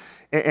going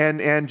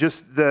and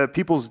just the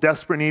people's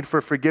desperate need for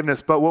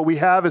forgiveness. But what we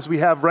have is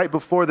right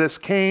before this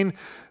Cain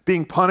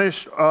being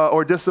punished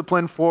or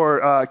disciplined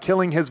for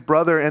killing his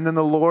brother, and then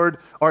the Lord,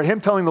 or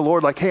him telling the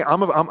Lord, like, hey,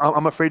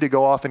 I'm afraid to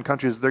go off in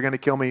countries. They're going to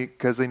kill me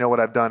because they know what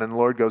I've done. And the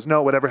Lord goes,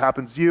 no, whatever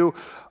happens to you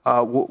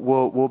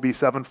will be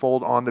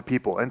 7-fold on the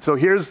people. And so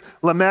here's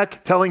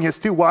Lamech telling his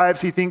 2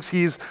 wives. He thinks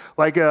he's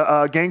like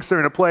a gangster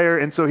and a player.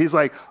 And so he's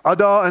like,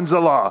 Adah and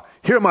Zillah,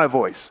 hear my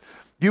voice.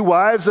 You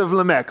wives of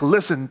Lamech,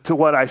 listen to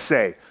what I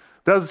say.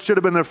 That should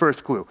have been their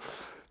first clue.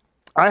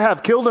 I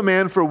have killed a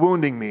man for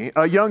wounding me,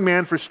 a young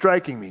man for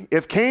striking me.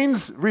 If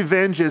Cain's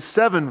revenge is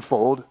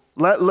 7-fold,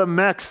 let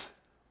Lamech's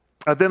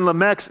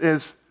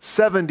is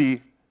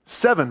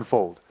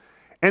 77-fold.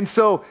 And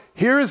so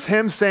here is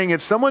him saying, if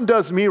someone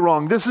does me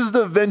wrong, this is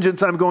the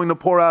vengeance I'm going to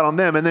pour out on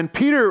them. And then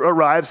Peter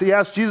arrives. He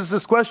asks Jesus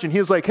this question. He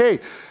was like,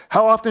 hey,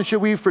 how often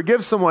should we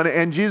forgive someone?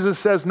 And Jesus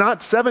says,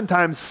 not 7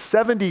 times,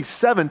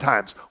 77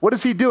 times. What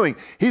is he doing?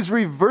 He's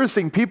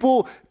reversing.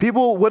 People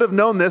would have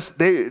known this.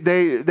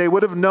 They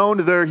would have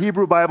known their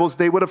Hebrew Bibles.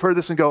 They would have heard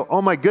this and go,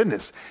 oh my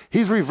goodness.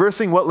 He's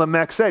reversing what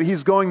Lamech said.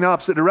 He's going the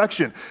opposite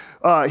direction.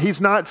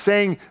 He's not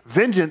saying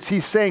vengeance.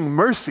 He's saying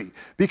mercy.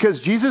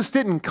 Because Jesus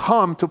didn't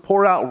come to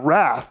pour out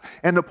wrath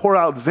and to pour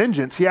out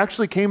vengeance. He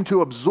actually came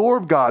to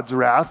absorb God's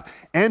wrath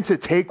and to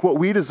take what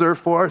we deserve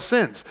for our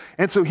sins.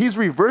 And so he's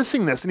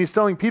reversing this, and he's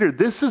telling Peter,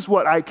 this is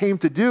what I came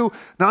to do,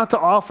 not to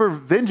offer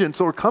vengeance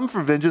or come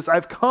for vengeance.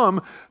 I've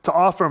come to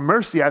offer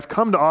mercy. I've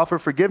come to offer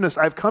forgiveness.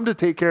 I've come to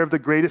take care of the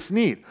greatest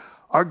need.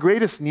 Our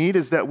greatest need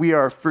is that we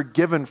are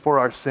forgiven for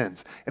our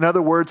sins. In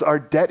other words, our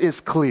debt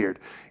is cleared.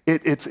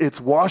 It's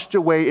washed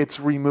away. It's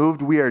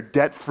removed. We are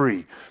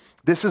debt-free.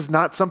 This is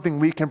not something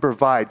we can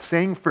provide.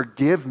 Saying,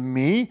 forgive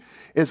me,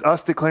 is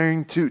us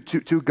declaring to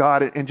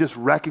God and just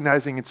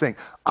recognizing and saying,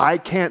 I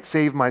can't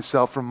save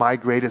myself from my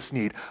greatest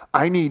need.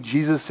 I need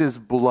Jesus'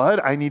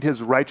 blood. I need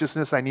his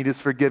righteousness. I need his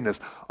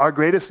forgiveness. Our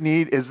greatest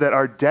need is that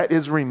our debt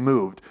is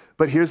removed.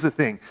 But here's the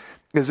thing,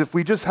 is if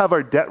we just have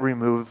our debt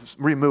removed,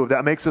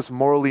 that makes us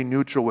morally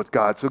neutral with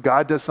God. So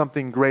God does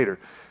something greater.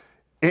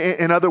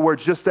 In other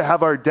words, just to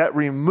have our debt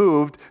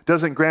removed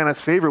doesn't grant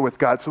us favor with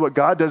God. So what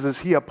God does is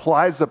he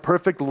applies the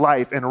perfect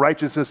life and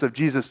righteousness of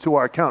Jesus to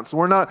our account. So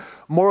we're not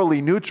morally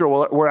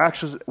neutral. We're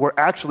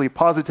actually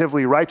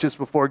positively righteous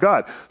before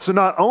God. So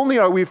not only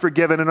are we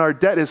forgiven and our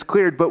debt is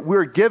cleared, but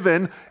we're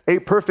given a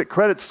perfect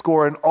credit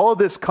score. And all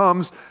this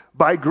comes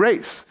by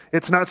grace.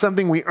 It's not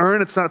something we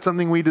earn. It's not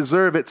something we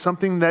deserve. It's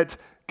something that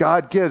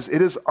God gives.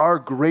 It is our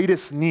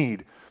greatest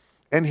need.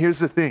 And here's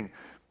the thing.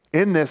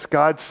 In this,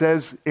 God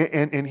says,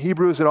 in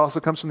Hebrews, it also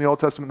comes from the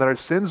Old Testament, that our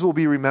sins will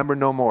be remembered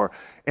no more.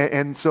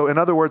 And so, in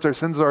other words, our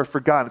sins are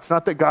forgotten. It's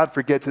not that God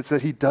forgets, it's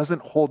that he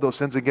doesn't hold those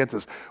sins against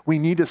us. We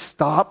need to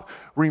stop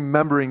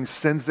remembering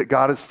sins that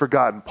God has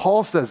forgotten.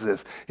 Paul says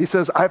this. He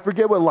says, I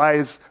forget what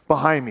lies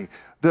behind me.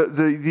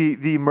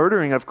 The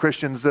murdering of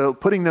Christians, the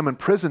putting them in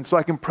prison so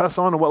I can press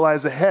on to what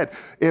lies ahead.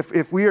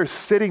 If we are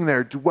sitting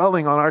there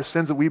dwelling on our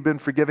sins that we've been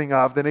forgiving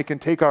of, then it can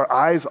take our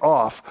eyes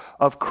off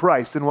of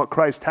Christ and what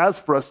Christ has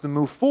for us to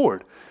move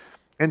forward.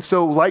 And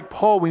so like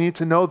Paul, we need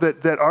to know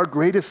that our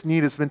greatest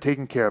need has been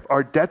taken care of.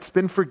 Our debt's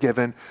been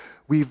forgiven.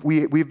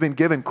 We've been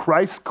given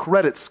Christ's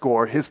credit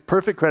score, his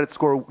perfect credit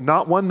score,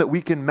 not one that we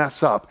can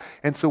mess up.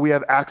 And so we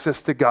have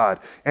access to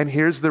God. And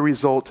here's the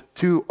result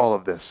to all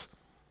of this.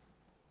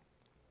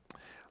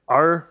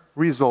 Our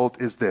result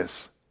is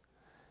this.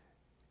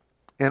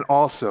 And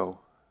also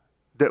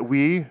that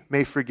we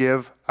may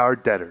forgive our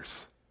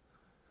debtors.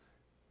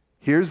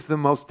 Here's the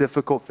most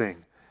difficult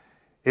thing,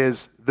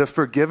 is the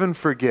forgive and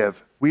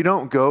forgive. We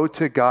don't go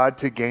to God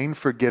to gain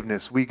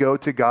forgiveness. We go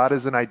to God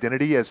as an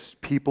identity, as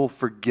people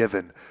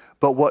forgiven.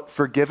 But what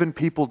forgiven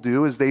people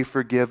do is they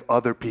forgive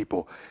other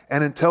people.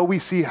 And until we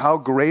see how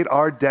great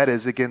our debt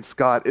is against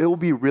God, it will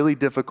be really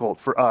difficult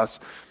for us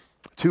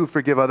to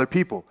forgive other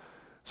people.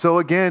 So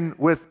again,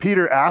 with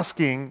Peter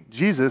asking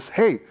Jesus,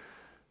 hey,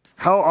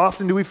 how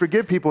often do we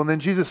forgive people? And then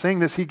Jesus saying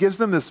this, he gives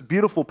them this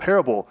beautiful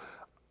parable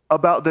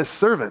about this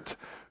servant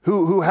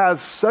who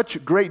has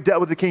such great debt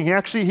with the king.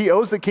 He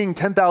owes the king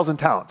 10,000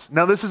 talents.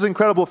 Now this is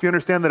incredible if you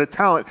understand that a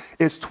talent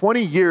is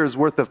 20 years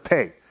worth of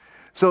pay.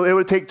 So it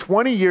would take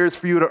 20 years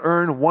for you to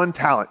earn 1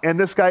 talent. And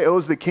this guy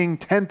owes the king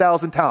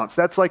 10,000 talents.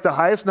 That's like the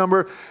highest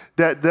number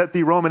that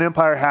the Roman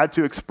Empire had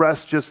to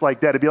express just like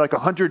that. It'd be like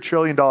 $100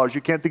 trillion.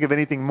 You can't think of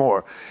anything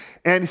more.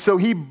 And so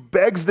he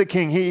begs the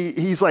king.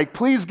 He's like,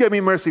 please give me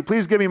mercy.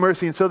 Please give me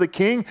mercy. And so the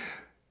king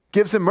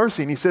gives him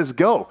mercy and he says,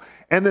 go.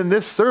 And then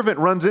this servant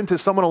runs into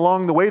someone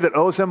along the way that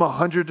owes him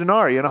 100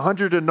 denarii. And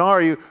 100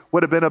 denarii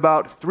would have been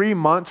about 3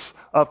 months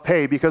of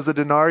pay, because a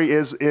denarii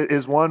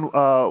is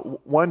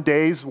one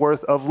day's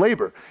worth of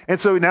labor. And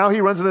so now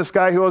he runs into this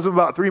guy who owes him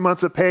about 3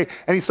 months of pay,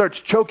 and he starts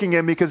choking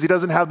him because he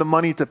doesn't have the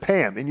money to pay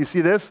him. And you see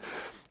this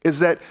is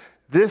that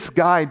this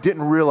guy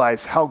didn't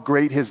realize how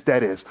great his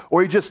debt is,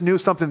 or he just knew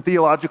something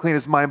theologically in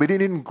his mind, but he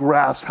didn't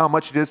grasp how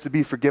much it is to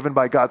be forgiven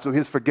by God. So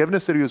his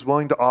forgiveness that he was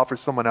willing to offer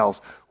someone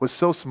else was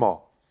so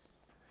small.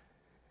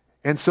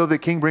 And so the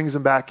king brings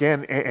him back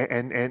in,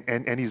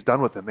 and he's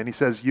done with him. And he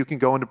says, you can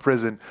go into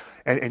prison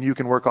and you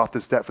can work off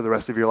this debt for the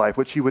rest of your life,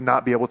 which he would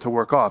not be able to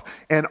work off.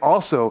 And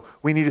also,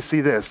 we need to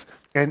see this.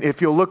 And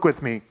if you'll look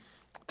with me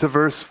to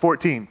verse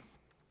 14,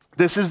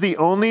 this is the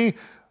only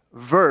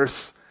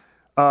verse,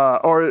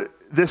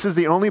 this is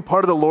the only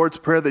part of the Lord's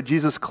Prayer that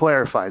Jesus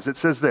clarifies. It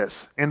says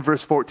this in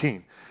verse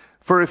 14.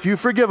 For if you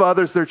forgive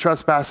others their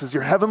trespasses,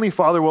 your heavenly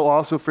Father will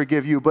also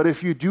forgive you. But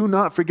if you do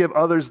not forgive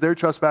others their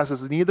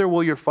trespasses, neither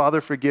will your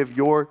Father forgive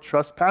your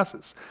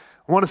trespasses.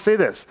 I want to say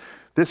this.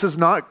 This is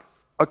not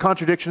a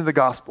contradiction of the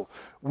gospel.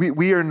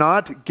 We are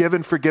not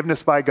given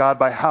forgiveness by God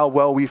by how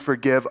well we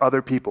forgive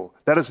other people.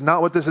 That is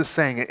not what this is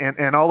saying.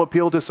 And I'll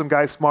appeal to some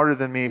guys smarter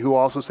than me who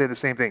also say the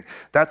same thing.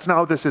 That's not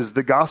what this is.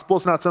 The gospel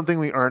is not something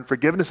we earn.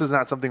 Forgiveness is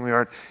not something we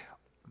earn.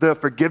 The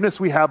forgiveness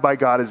we have by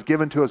God is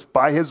given to us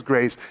by his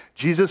grace.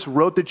 Jesus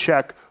wrote the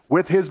check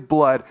with his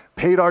blood,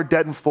 paid our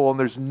debt in full, and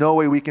there's no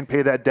way we can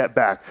pay that debt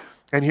back.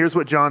 And here's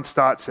what John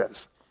Stott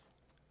says.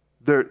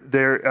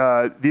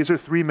 These are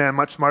 3 men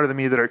much smarter than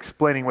me that are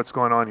explaining what's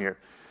going on here.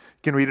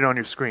 You can read it on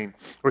your screen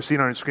or see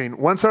it on your screen.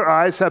 Once our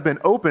eyes have been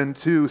opened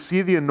to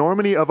see the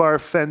enormity of our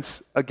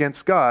offense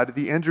against God,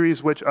 the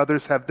injuries which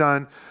others have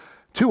done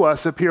to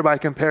us appear by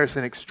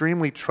comparison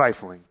extremely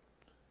trifling.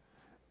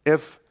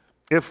 If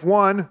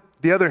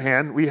the other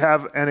hand, we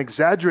have an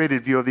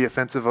exaggerated view of the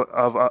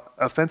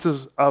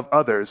offenses of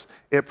others,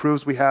 it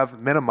proves we have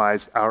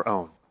minimized our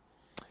own.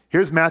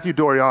 Here's Matthew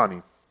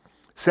Doriani.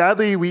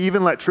 Sadly, we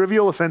even let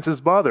trivial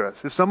offenses bother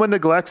us. If someone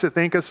neglects to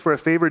thank us for a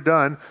favor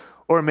done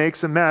or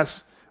makes a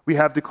mess we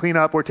have to clean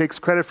up or takes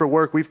credit for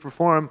work we've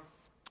performed,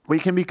 we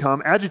can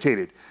become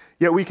agitated.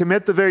 Yet we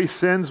commit the very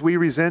sins we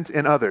resent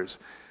in others.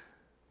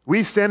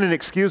 We sin and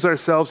excuse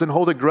ourselves and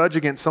hold a grudge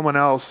against someone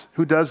else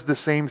who does the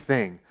same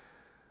thing.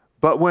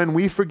 But when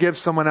we forgive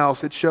someone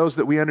else, it shows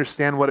that we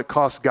understand what it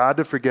costs God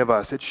to forgive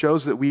us. It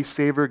shows that we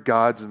savor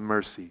God's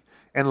mercy.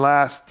 And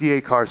last,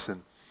 D.A.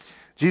 Carson.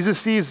 Jesus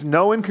sees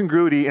no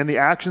incongruity in the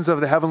actions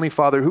of the Heavenly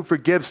Father, who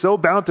forgives so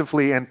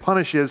bountifully and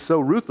punishes so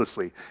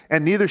ruthlessly,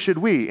 and neither should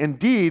we.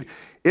 Indeed,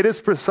 it is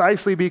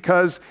precisely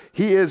because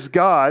he is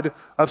God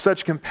of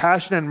such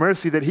compassion and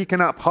mercy that he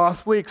cannot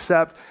possibly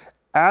accept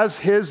as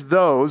his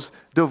those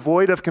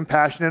devoid of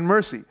compassion and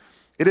mercy.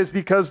 It is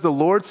because the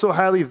Lord so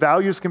highly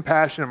values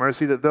compassion and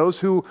mercy that those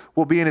who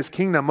will be in his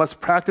kingdom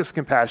must practice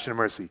compassion and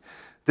mercy.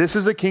 This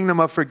is a kingdom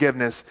of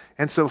forgiveness,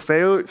 and so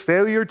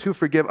failure to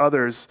forgive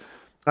others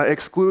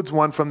excludes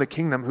one from the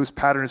kingdom whose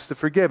pattern is to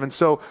forgive. And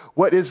so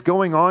what is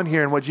going on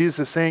here and what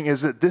Jesus is saying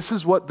is that this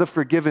is what the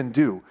forgiven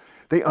do.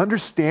 They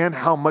understand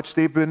how much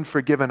they've been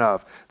forgiven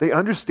of. They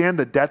understand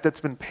the debt that's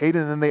been paid,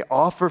 and then they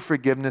offer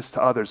forgiveness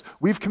to others.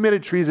 We've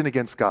committed treason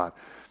against God.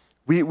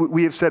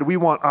 We have said we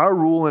want our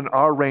rule and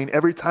our reign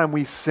every time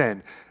we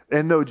sin.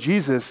 And though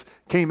Jesus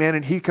came in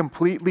and he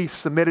completely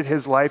submitted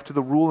his life to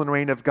the rule and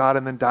reign of God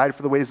and then died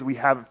for the ways that we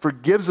have,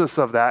 forgives us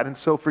of that. And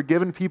so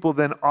forgiven people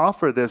then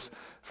offer this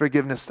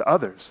forgiveness to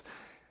others.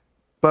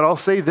 But I'll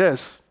say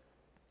this,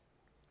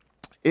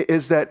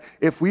 is that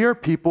if we are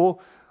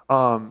people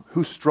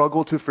who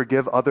struggle to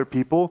forgive other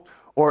people,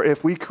 or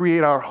if we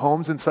create our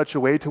homes in such a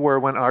way to where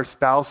when our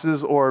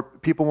spouses or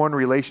people we're in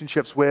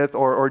relationships with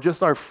or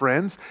just our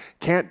friends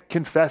can't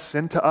confess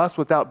sin to us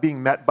without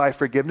being met by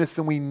forgiveness,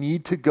 then we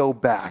need to go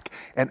back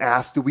and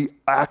ask, do we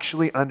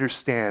actually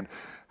understand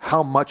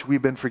how much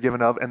we've been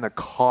forgiven of and the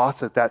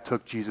cost that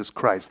took Jesus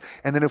Christ?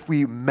 And then if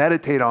we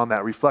meditate on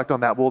that, reflect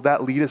on that, will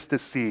that lead us to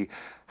see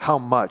how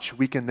much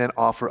we can then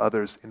offer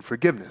others in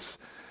forgiveness?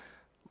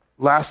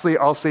 Lastly,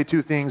 I'll say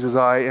two things as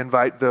I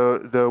invite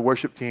the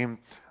worship team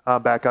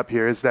back up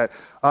here, is that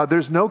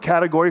there's no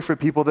category for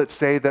people that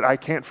say that I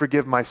can't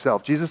forgive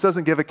myself. Jesus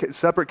doesn't give a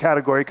separate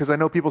category, because I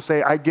know people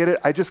say, I get it,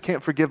 I just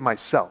can't forgive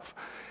myself.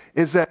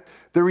 Is that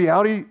the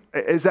reality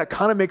is that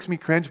kind of makes me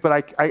cringe,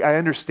 but I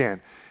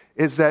understand,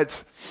 is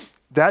that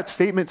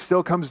statement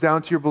still comes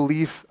down to your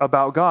belief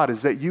about God,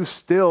 is that you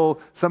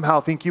still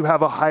somehow think you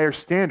have a higher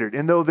standard.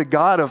 And though the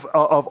God of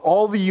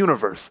all the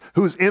universe,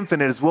 who's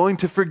infinite, is willing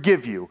to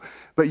forgive you,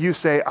 but you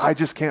say, I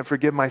just can't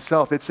forgive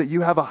myself, it's that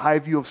you have a high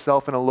view of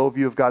self and a low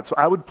view of God. So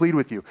I would plead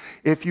with you,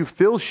 if you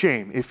feel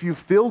shame, if you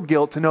feel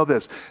guilt, to know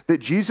this, that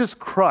Jesus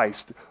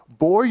Christ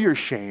bore your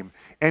shame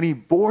and he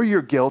bore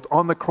your guilt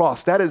on the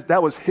cross.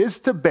 That was his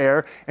to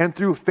bear, and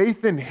through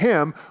faith in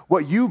him,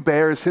 what you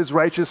bear is his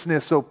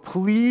righteousness. So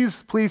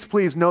please, please,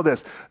 please know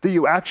this, that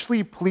you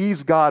actually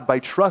please God by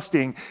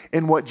trusting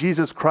in what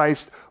Jesus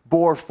Christ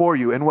bore for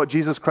you and what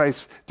Jesus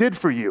Christ did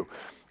for you,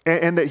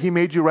 and that he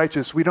made you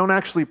righteous. We don't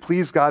actually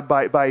please God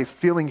by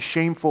feeling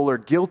shameful or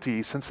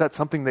guilty, since that's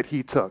something that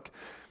he took.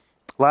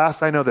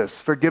 Last, I know this,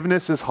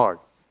 forgiveness is hard.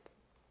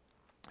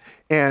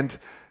 And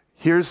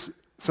here's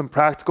some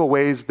practical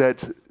ways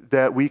that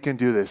we can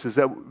do this, is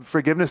that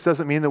forgiveness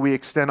doesn't mean that we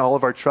extend all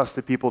of our trust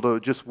to people to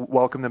just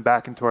welcome them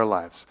back into our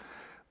lives.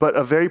 But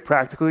very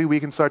practically, we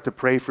can start to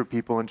pray for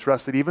people and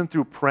trust that even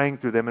through praying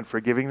through them and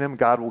forgiving them,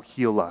 God will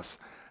heal us.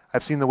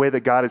 I've seen the way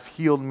that God has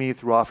healed me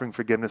through offering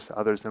forgiveness to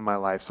others in my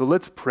life. So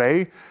let's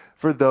pray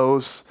for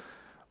those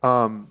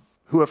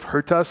who have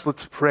hurt us.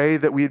 Let's pray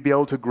that we'd be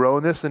able to grow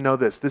in this and know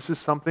this. This is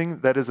something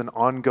that is an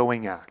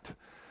ongoing act.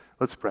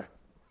 Let's pray.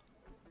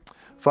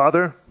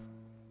 Father,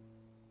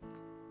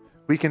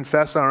 we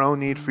confess our own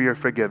need for your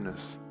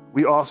forgiveness.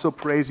 We also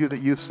praise you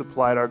that you've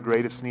supplied our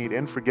greatest need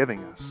in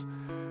forgiving us.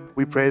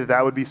 We pray that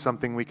that would be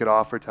something we could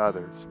offer to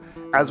others.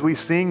 As we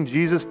sing,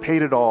 Jesus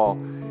paid it all,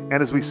 and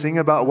as we sing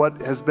about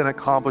what has been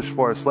accomplished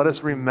for us, let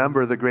us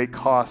remember the great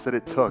cost that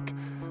it took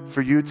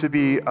for you to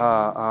be,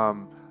 for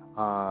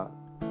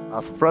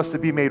us to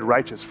be made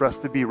righteous, for us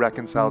to be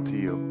reconciled to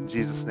you. In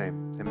Jesus'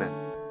 name, amen.